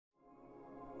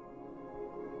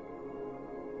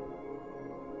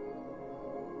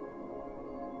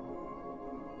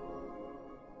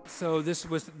So this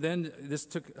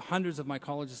took hundreds of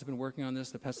mycologists have been working on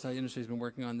this. The pesticide industry has been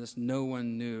working on this. No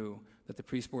one knew that the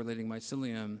pre-sporulating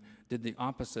mycelium did the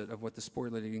opposite of what the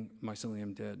sporulating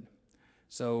mycelium did.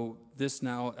 So this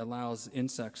now allows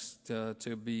insects to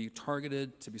be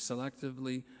targeted, to be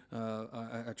selectively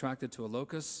attracted to a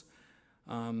locus.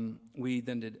 We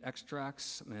then did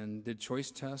extracts and did choice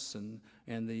tests, and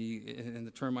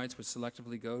the termites would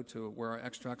selectively go to where our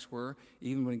extracts were,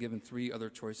 even when given 3 other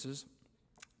choices.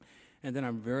 And then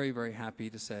I'm very, very happy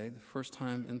to say, the first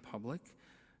time in public,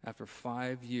 after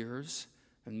 5 years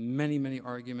and many, many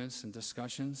arguments and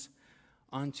discussions,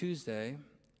 on Tuesday,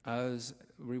 I was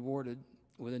rewarded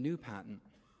with a new patent.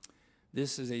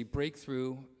 This is a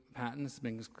breakthrough patent. It's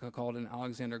been called an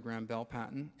Alexander Graham Bell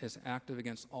patent. It's active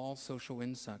against all social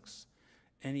insects.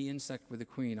 Any insect with a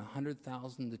queen,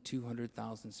 100,000 to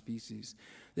 200,000 species.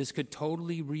 This could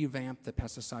totally revamp the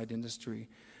pesticide industry.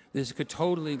 This could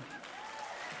totally...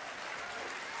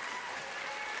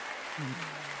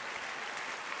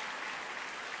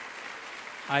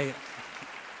 I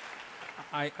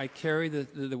carry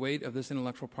the weight of this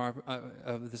intellectual property.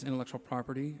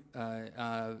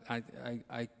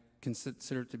 I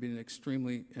consider it to be an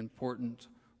extremely important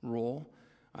role.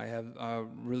 I have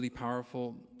really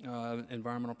powerful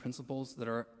environmental principles that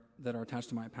are attached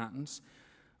to my patents.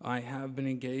 I have been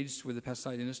engaged with the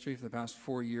pesticide industry for the past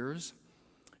 4 years,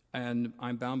 and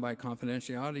I'm bound by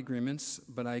confidentiality agreements,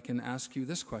 but I can ask you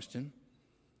this question.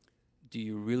 Do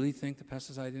you really think the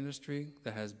pesticide industry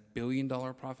that has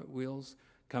billion-dollar profit wheels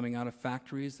coming out of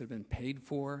factories that have been paid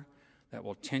for, that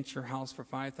will tent your house for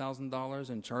 $5,000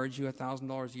 and charge you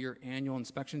 $1,000 a year annual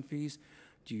inspection fees,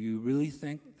 do you really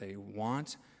think they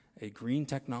want a green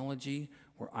technology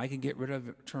where I could get rid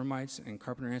of termites and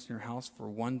carpenter ants in your house for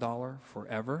 $1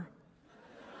 forever?